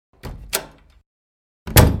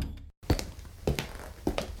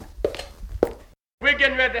we're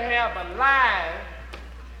getting ready to have a live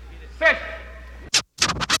session.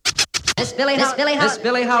 Miss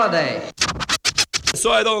Billie Holiday.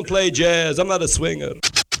 So I don't play jazz. I'm not a swinger.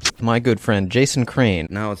 My good friend Jason Crane.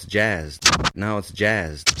 Now it's jazz. Now it's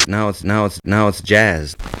jazz. Now it's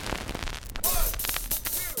jazz.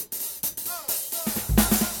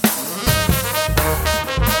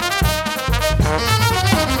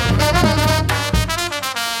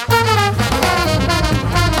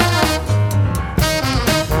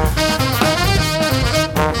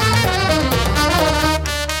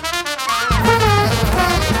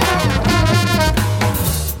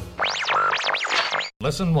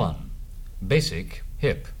 Lesson 1. Basic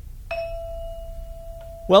Hip.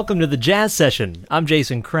 Welcome to the Jazz Session. I'm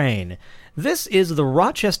Jason Crane. This is the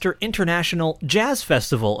Rochester International Jazz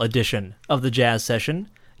Festival edition of the Jazz Session,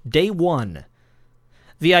 Day 1.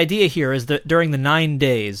 The idea here is that during the 9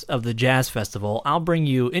 days of the Jazz Festival, I'll bring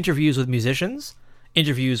you interviews with musicians,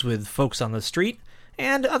 interviews with folks on the street,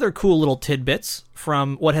 and other cool little tidbits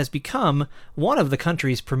from what has become one of the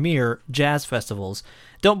country's premier jazz festivals.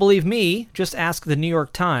 Don't believe me? Just ask the New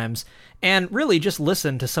York Times, and really just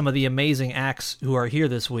listen to some of the amazing acts who are here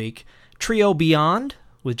this week. Trio Beyond,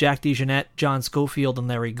 with Jack DeJohnette, John Schofield, and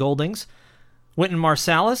Larry Goldings. Wynton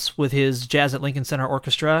Marsalis, with his Jazz at Lincoln Center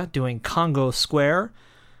Orchestra, doing Congo Square.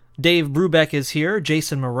 Dave Brubeck is here,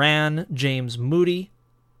 Jason Moran, James Moody,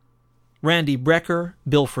 Randy Brecker,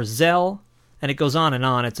 Bill Frisell, and it goes on and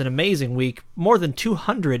on. It's an amazing week, more than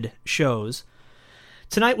 200 shows.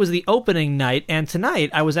 Tonight was the opening night, and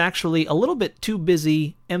tonight I was actually a little bit too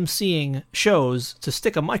busy emceeing shows to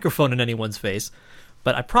stick a microphone in anyone's face,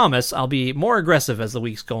 but I promise I'll be more aggressive as the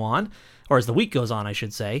weeks go on, or as the week goes on, I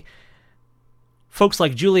should say. Folks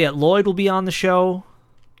like Juliette Lloyd will be on the show,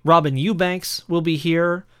 Robin Eubanks will be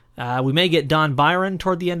here, we may get Don Byron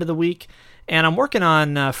toward the end of the week, and I'm working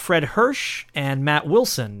on Fred Hirsch and Matt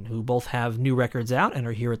Wilson, who both have new records out and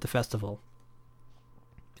are here at the festival.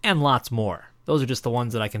 And lots more. Those are just the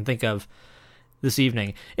ones that I can think of this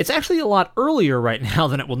evening. It's actually a lot earlier right now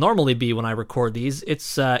than it will normally be when I record these.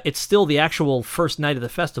 It's still the actual first night of the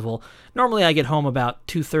festival. Normally I get home about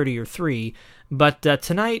 2:30 or 3, but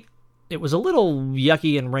tonight it was a little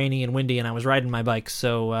yucky and rainy and windy, and I was riding my bike,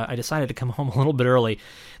 so I decided to come home a little bit early.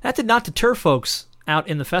 That did not deter folks out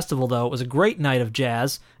in the festival, though. It was a great night of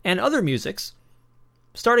jazz and other musics.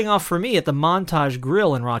 Starting off for me at the Montage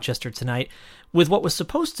Grill in Rochester tonight with what was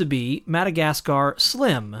supposed to be Madagascar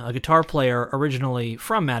Slim, a guitar player originally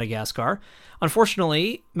from Madagascar.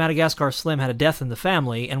 Unfortunately, Madagascar Slim had a death in the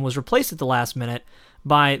family and was replaced at the last minute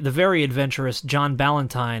by the very adventurous John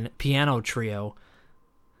Ballantyne piano trio.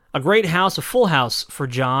 A great house, a full house for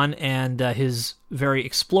John and his very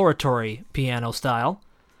exploratory piano style.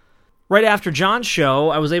 Right after John's show,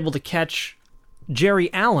 I was able to catch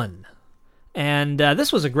Jerry Allen. And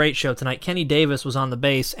this was a great show tonight. Kenny Davis was on the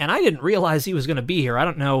bass, and I didn't realize he was going to be here. I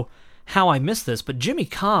don't know how I missed this, but Jimmy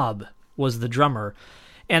Cobb was the drummer.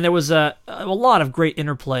 And there was a lot of great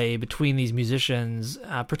interplay between these musicians,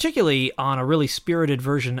 particularly on a really spirited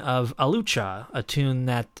version of Alucha, a tune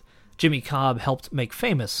that Jimmy Cobb helped make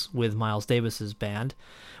famous with Miles Davis's band.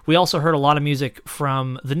 We also heard a lot of music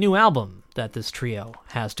from the new album that this trio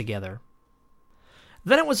has together.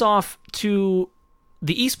 Then it was off to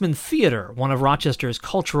the Eastman Theater, one of Rochester's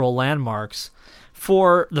cultural landmarks,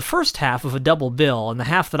 for the first half of a double bill, and the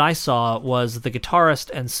half that I saw was the guitarist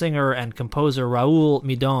and singer and composer Raoul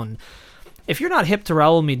Midon. If you're not hip to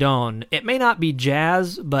Raoul Midon, it may not be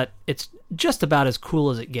jazz, but it's just about as cool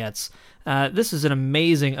as it gets. This is an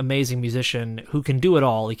amazing, amazing musician who can do it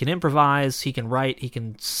all. He can improvise, he can write, he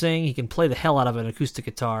can sing, he can play the hell out of an acoustic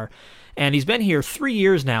guitar. And he's been here 3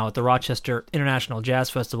 years now at the Rochester International Jazz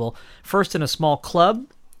Festival, first in a small club,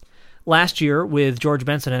 last year with George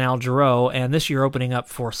Benson and Al Jarreau, and this year opening up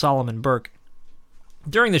for Solomon Burke.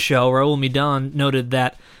 During the show, Raoul Midon noted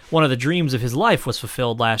that one of the dreams of his life was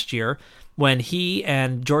fulfilled last year when he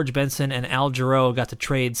and George Benson and Al Jarreau got to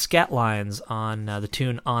trade scat lines on the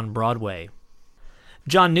tune On Broadway.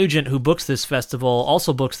 John Nugent, who books this festival,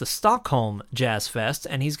 also books the Stockholm Jazz Fest,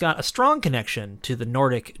 and he's got a strong connection to the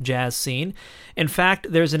Nordic jazz scene. In fact,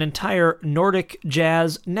 there's an entire Nordic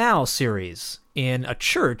Jazz Now series in a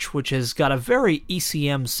church which has got a very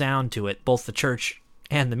ECM sound to it, both the church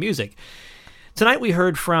and the music. Tonight we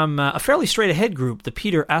heard from a fairly straight-ahead group, the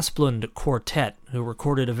Peter Asplund Quartet, who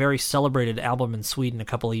recorded a very celebrated album in Sweden a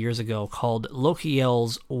couple of years ago called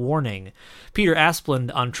Lochiel's Warning. Peter Asplund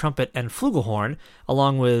on trumpet and flugelhorn,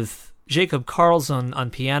 along with Jacob Karlsson on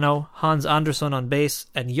piano, Hans Andersson on bass,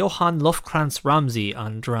 and Johan Lofkrantz Ramsey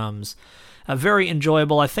on drums. Very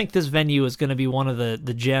enjoyable. I think this venue is going to be one of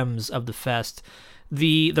the gems of the fest.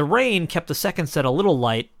 The rain kept the second set a little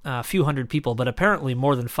light, a few hundred people, but apparently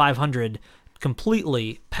more than 500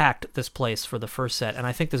 completely packed this place for the first set, and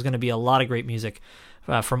I think there's going to be a lot of great music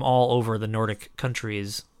from all over the Nordic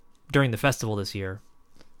countries during the festival this year.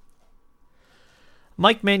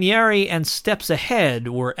 Mike Manieri and Steps Ahead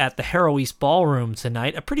were at the Harrow East Ballroom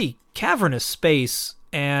tonight, a pretty cavernous space,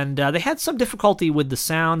 and they had some difficulty with the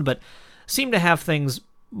sound, but seemed to have things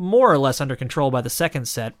more or less under control by the second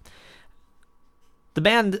set. The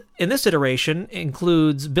band in this iteration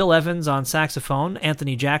includes Bill Evans on saxophone,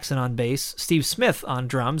 Anthony Jackson on bass, Steve Smith on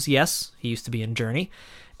drums, yes, he used to be in Journey,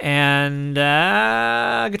 and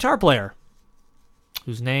a guitar player,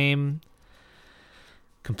 whose name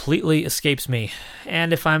completely escapes me.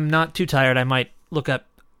 And if I'm not too tired, I might look up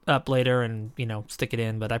later and, stick it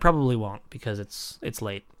in, but I probably won't because it's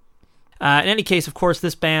late. In any case, of course,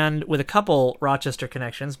 this band with a couple Rochester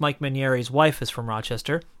connections. Mike Manieri's wife is from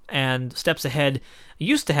Rochester, and Steps Ahead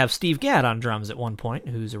used to have Steve Gadd on drums at one point,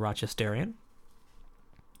 who's a Rochesterian.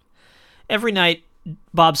 Every night,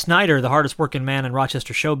 Bob Snyder, the hardest working man in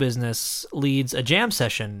Rochester show business, leads a jam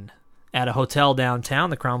session at a hotel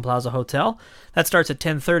downtown, the Crowne Plaza Hotel. That starts at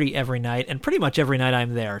 10:30 every night, and pretty much every night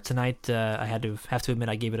I'm there. Tonight, I have to admit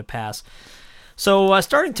I gave it a pass. So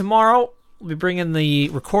starting tomorrow, I'll be bringing the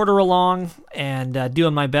recorder along and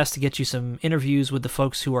doing my best to get you some interviews with the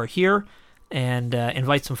folks who are here and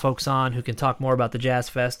invite some folks on who can talk more about the Jazz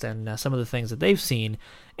Fest and some of the things that they've seen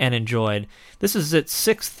and enjoyed. This is its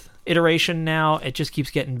 6th iteration now. It just keeps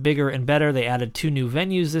getting bigger and better. They added 2 new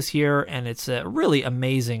venues this year, and it's a really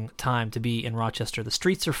amazing time to be in Rochester. The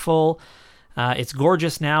streets are full. It's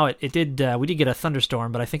gorgeous now. We did get a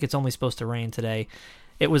thunderstorm, but I think it's only supposed to rain today.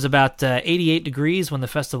 It was about 88 degrees when the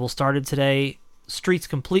festival started today. Streets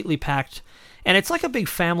completely packed. And it's like a big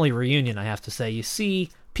family reunion, I have to say. You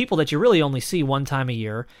see people that you really only see one time a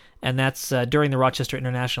year, and that's during the Rochester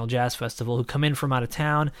International Jazz Festival, who come in from out of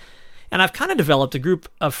town. And I've kind of developed a group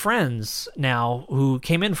of friends now who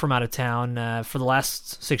came in from out of town for the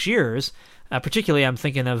last 6 years. Particularly, I'm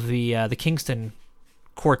thinking of the Kingston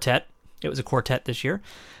Quartet. It was a quartet this year.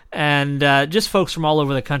 And just folks from all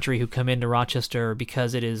over the country who come into Rochester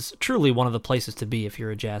because it is truly one of the places to be if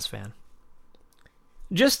you're a jazz fan.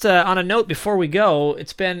 Just on a note before we go,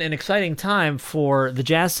 it's been an exciting time for the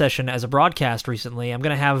Jazz Session as a broadcast recently. I'm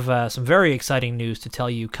going to have some very exciting news to tell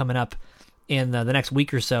you coming up in the next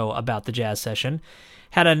week or so about the Jazz Session.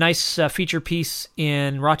 Had a nice feature piece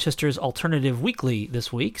in Rochester's Alternative Weekly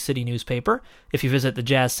this week, city newspaper. If you visit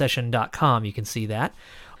thejazzsession.com, you can see that.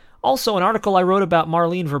 Also, an article I wrote about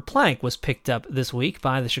Marlene Verplank was picked up this week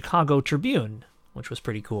by the Chicago Tribune, which was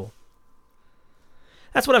pretty cool.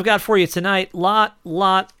 That's what I've got for you tonight.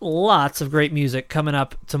 Lots of great music coming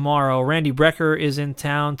up tomorrow. Randy Brecker is in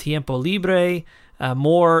town, Tiempo Libre,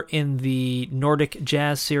 more in the Nordic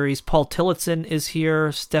Jazz series. Paul Tillotson is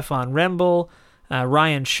here, Stefan Rembel,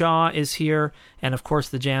 Ryan Shaw is here, and of course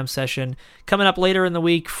the Jam Session. Coming up later in the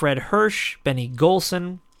week, Fred Hirsch, Benny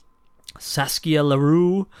Golson, Saskia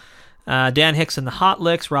LaRue, Dan Hicks and the Hot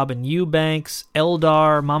Licks, Robin Eubanks,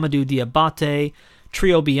 Eldar, Mamadou Diabate,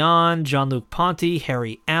 Trio Beyond, Jean-Luc Ponty,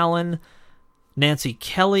 Harry Allen, Nancy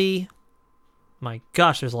Kelly. My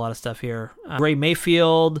gosh, there's a lot of stuff here. Ray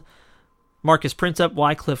Mayfield, Marcus Printup,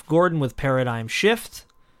 Wycliffe Gordon with Paradigm Shift,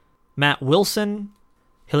 Matt Wilson,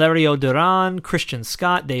 Hilario Duran, Christian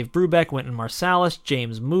Scott, Dave Brubeck, Wynton Marsalis,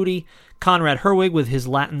 James Moody, Conrad Herwig with his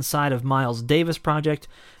Latin Side of Miles Davis project,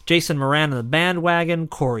 Jason Moran and the Bandwagon,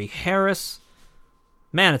 Corey Harris.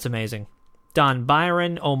 Man, it's amazing. Don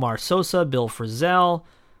Byron, Omar Sosa, Bill Frisell,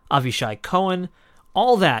 Avishai Cohen.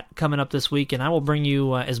 All that coming up this week, and I will bring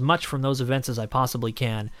you as much from those events as I possibly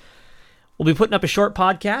can. We'll be putting up a short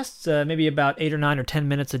podcast, maybe about 8 or 9 or 10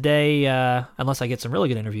 minutes a day, unless I get some really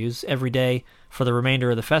good interviews, every day for the remainder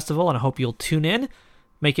of the festival, and I hope you'll tune in.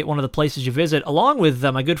 Make it one of the places you visit, along with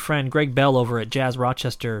my good friend Greg Bell over at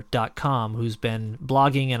jazzrochester.com, who's been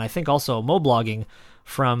blogging and I think also mo-blogging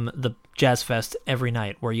from the Jazz Fest every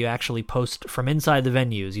night, where you actually post from inside the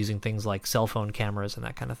venues using things like cell phone cameras and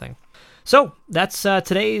that kind of thing. So, that's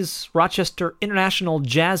today's Rochester International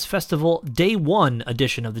Jazz Festival Day 1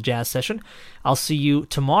 edition of the Jazz Session. I'll see you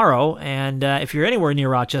tomorrow, and if you're anywhere near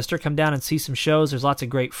Rochester, come down and see some shows. There's lots of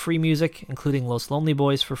great free music, including Los Lonely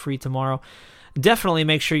Boys for free tomorrow. Definitely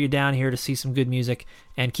make sure you're down here to see some good music,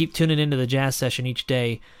 and keep tuning into the Jazz Session each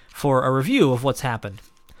day for a review of what's happened.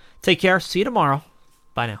 Take care. See you tomorrow.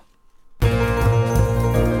 Bye now.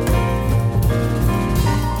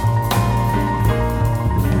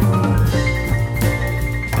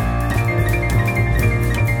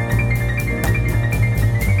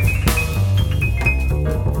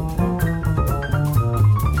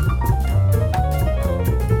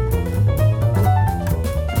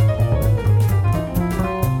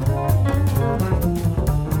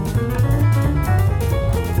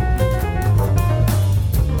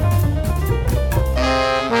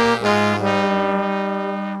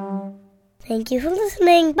 Thank you for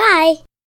listening. Bye.